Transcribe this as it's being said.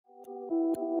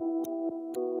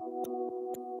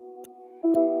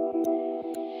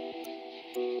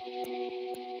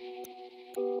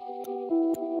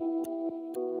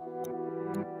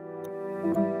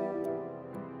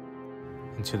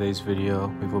today's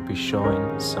video, we will be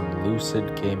showing some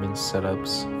Lucid gaming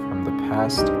setups from the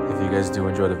past. If you guys do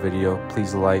enjoy the video,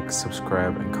 please like,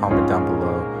 subscribe, and comment down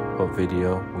below what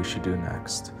video we should do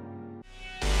next.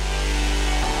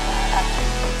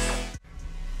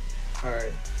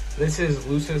 Alright, this is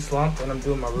Lucid Slump and I'm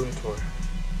doing my room tour.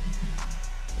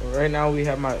 Right now we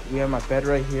have my bed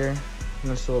right here.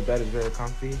 This little bed is very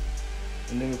comfy.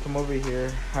 And then we come over here,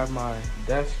 have my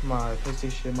desk, my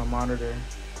PlayStation, my monitor.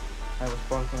 I have a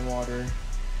sparkling water.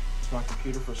 It's my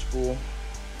computer for school.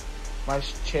 My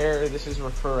chair, this is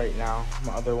for right now.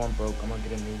 My other one broke, I'm gonna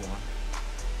get a new one.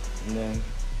 And then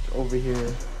over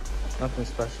here, nothing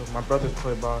special. My brother's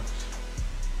toy box.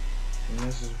 And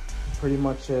this is pretty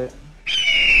much it.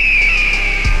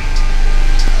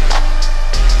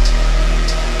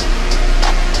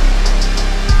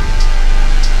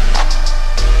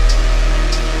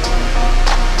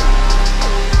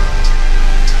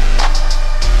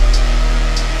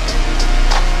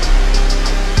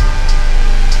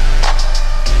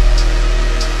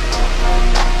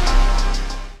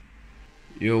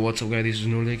 Yo, what's up guys, this is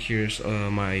Nordic. Here's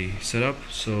my setup.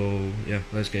 So yeah,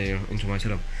 let's get into my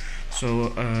setup.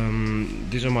 So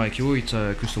these are my keyboard. It's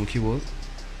a custom keyboard.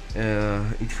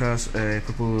 It has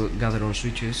purple gather-on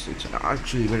switches. It's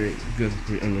actually very good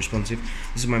and responsive.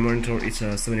 This is my monitor. It's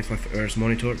a 75 Hz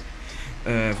monitor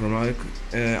from Alec.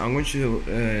 I'm going to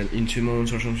in 2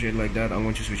 months or some shit like that, I'm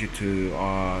going to switch it to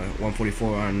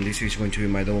 144, and this is going to be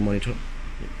my double monitor.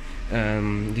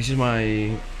 This is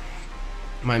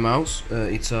my mouse.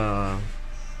 It's a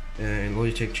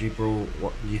Logitech G Pro.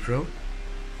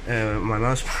 My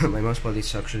mousepad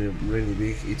is actually really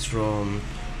big. It's from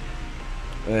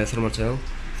Thermatech.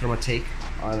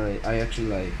 I actually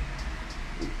like.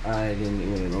 I didn't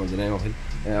even know the name of it.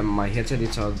 My headset,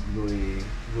 it's a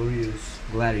glorious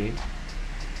Gladiator.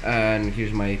 And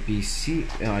here's my PC.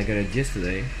 I got it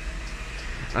yesterday,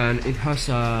 and it has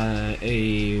an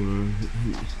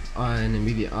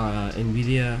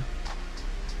NVIDIA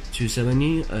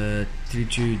 270,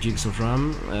 32 gigs of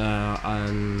RAM,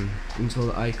 and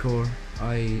Intel iCore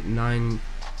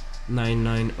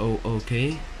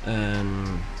i9-9900K,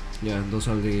 and yeah, those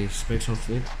are the specs of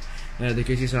it. The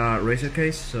case is a Razer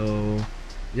case, so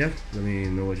yeah, let me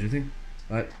know what you think.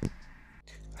 Bye.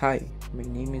 Hi, my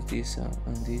name is Lisa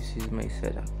and this is my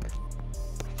setup.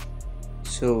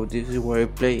 So this is where I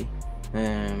play.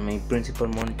 My principal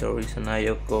monitor is an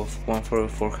IOC of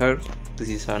 144 Hz. This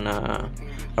is a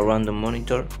random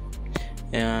monitor,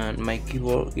 and my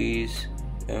keyboard is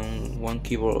one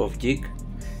keyboard of Jig.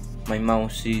 My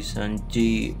mouse is an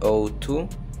G02,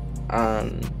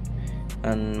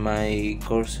 and my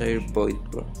Corsair Void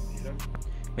Pro.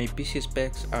 My PC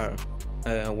specs are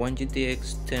one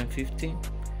GTX 1050,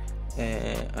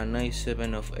 an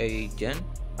i7 of 8th gen,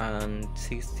 and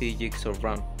 60 gigs of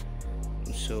RAM.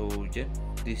 So yeah,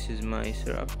 this is my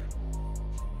setup.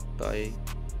 Bye.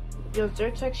 Yo,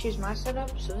 Zertex, here's my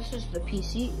setup. So this is the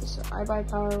PC. It's an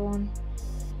iBuyPower one.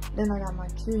 Then I got my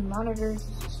 2 monitors.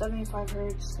 This is 75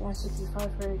 Hz,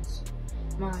 165 Hz.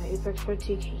 My Apex Pro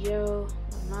TKO,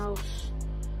 my mouse,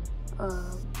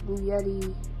 Blue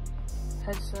Yeti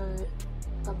headset.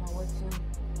 Got my webcam.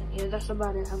 And yeah, that's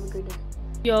about it. Have a good day.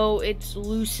 Yo, it's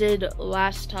Lucid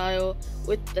last tile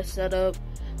with the setup.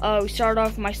 We start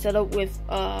off my setup with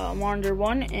monitor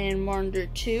 1 and monitor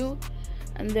 2,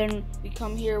 and then we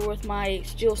come here with my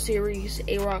SteelSeries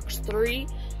Arox 3.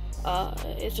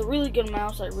 It's a really good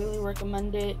mouse, I really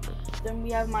recommend it. Then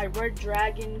we have my Red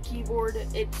Dragon keyboard.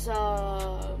 It's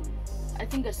I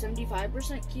think a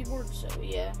 75% keyboard, so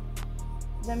yeah.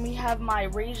 Then we have my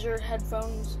Razer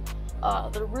headphones.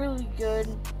 They're really good,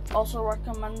 also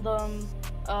recommend them.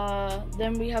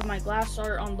 Then we have my glass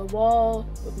art on the wall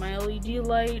with my LED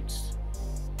lights,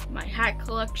 my hat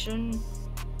collection,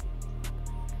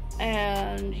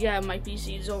 and yeah, my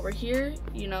PC is over here.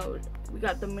 You know, we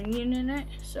got the Minion in it,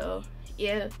 so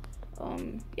yeah.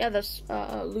 Yeah, that's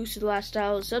Lucid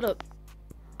Lifestyle setup.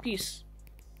 Peace.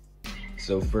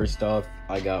 So first off,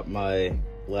 I got my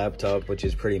laptop, which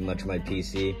is pretty much my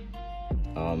PC.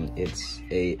 It's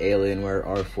a Alienware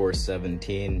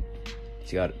R417.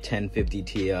 It's got a 1050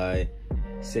 Ti,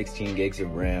 16 gigs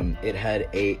of RAM. It had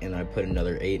 8 and I put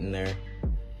another 8 in there.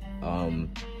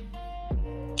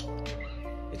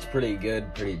 It's pretty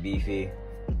good, pretty beefy.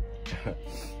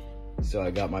 So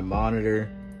I got my monitor.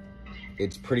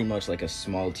 It's pretty much like a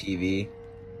small TV.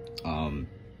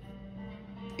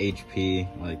 HP,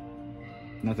 like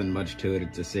nothing much to it.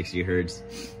 It's a 60 Hz.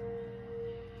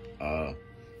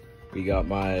 We got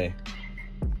my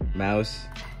mouse.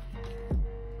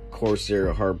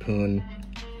 Corsair Harpoon.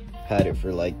 Had it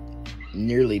for like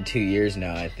nearly 2 years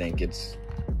now. I think it's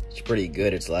It's pretty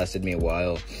good. It's lasted me a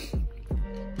while.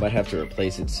 Might have to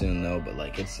replace it soon though, but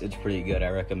like it's pretty good. I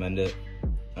recommend it.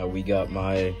 We got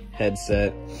my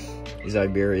headset,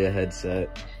 Iberia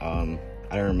headset. I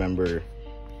don't remember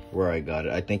where I got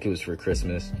it. I think it was for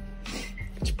Christmas.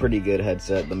 It's a pretty good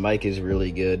headset. The mic is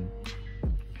really good.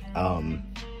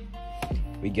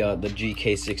 We got the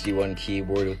GK61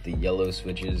 keyboard with the yellow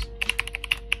switches.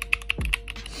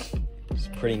 It's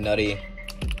pretty nutty.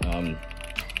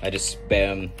 I just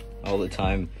spam all the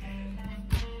time.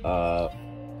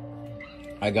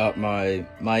 I got my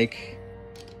mic,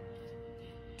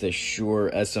 the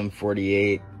Shure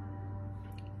SM48,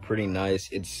 pretty nice.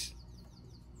 It's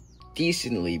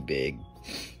decently big.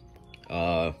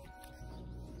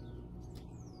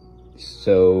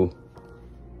 So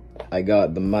I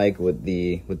got the mic with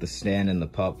the stand and the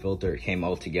pop filter. It came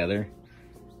all together.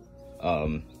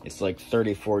 It's like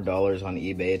 $34 on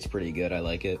eBay. It's pretty good. I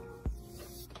like it.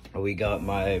 We got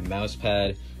my mouse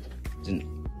pad. It's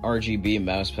an RGB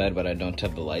mouse pad, but I don't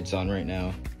have the lights on right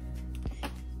now.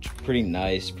 It's pretty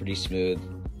nice, pretty smooth.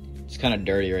 It's kind of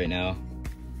dirty right now.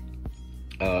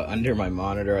 Under my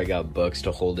monitor, I got books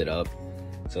to hold it up,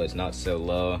 so it's not so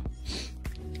low.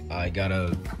 I got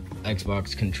a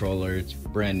Xbox controller. It's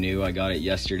brand new. I got it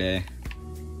yesterday.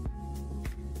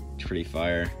 It's pretty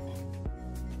fire.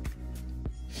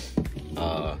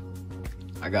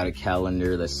 I got a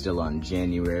calendar that's still on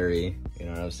January. You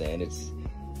know what I'm saying? It's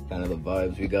kind of the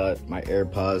vibes. We got my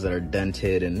AirPods that are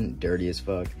dented and dirty as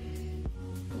fuck.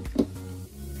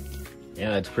 Yeah,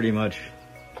 that's pretty much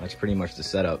the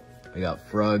setup. I got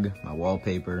Frug, my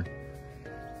wallpaper.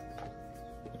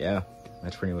 Yeah,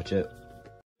 that's pretty much it.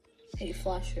 Hey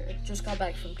Flasher, just got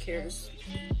back from Cures.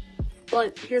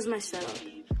 But here's my setup.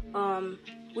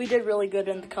 We did really good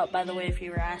in the cup, by the way, if you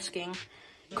were asking.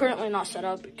 Currently not set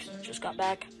up because just got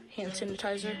back. Hand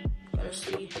sanitizer, gotta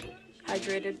stay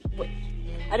hydrated. Wait,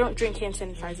 I don't drink hand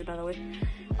sanitizer, by the way.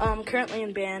 Currently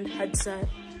in band, headset.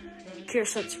 Cure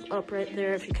set's up right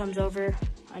there if he comes over.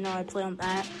 I know I play on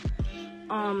that.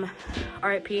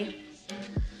 RIP.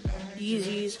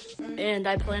 Yeezys. And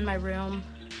I play in my room.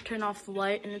 Turn off the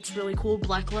light, and it's really cool,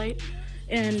 black light.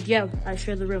 And yeah, I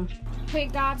share the room. Hey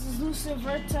guys, it's Lucid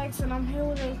Vertex, and I'm here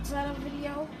with a setup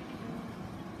video.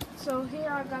 So here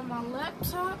I got my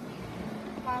laptop,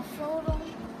 my photo,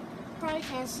 probably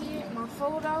can't see it, my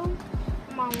photo,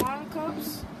 my wine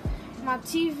cups, my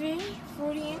TV,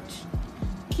 40-inch,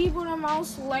 keyboard and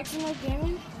mouse, Lexington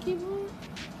gaming keyboard,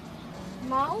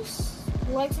 mouse,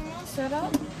 Lexington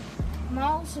setup,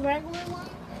 mouse, regular one,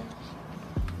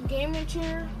 gaming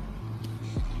chair,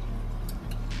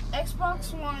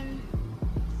 Xbox One,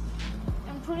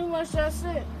 and pretty much that's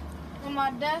it. And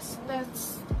my desk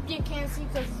you can't see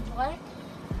because it's black,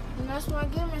 and that's my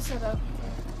gaming setup.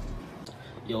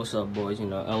 Yo, what's up, boys? You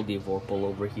know, LD Vorpal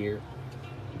over here.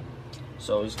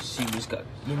 So as you can see, we just got,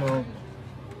 you know,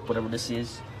 whatever this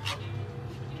is,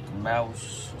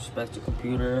 mouse, Spectre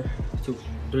computer,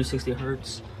 360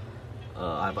 hertz,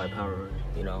 iBuy power,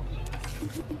 you know,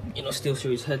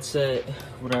 SteelSeries headset,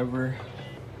 whatever.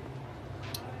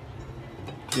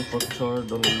 Good for controller,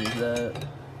 don't need to use that.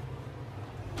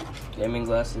 Gaming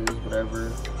glasses,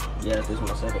 whatever. Yeah, this is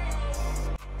my setup.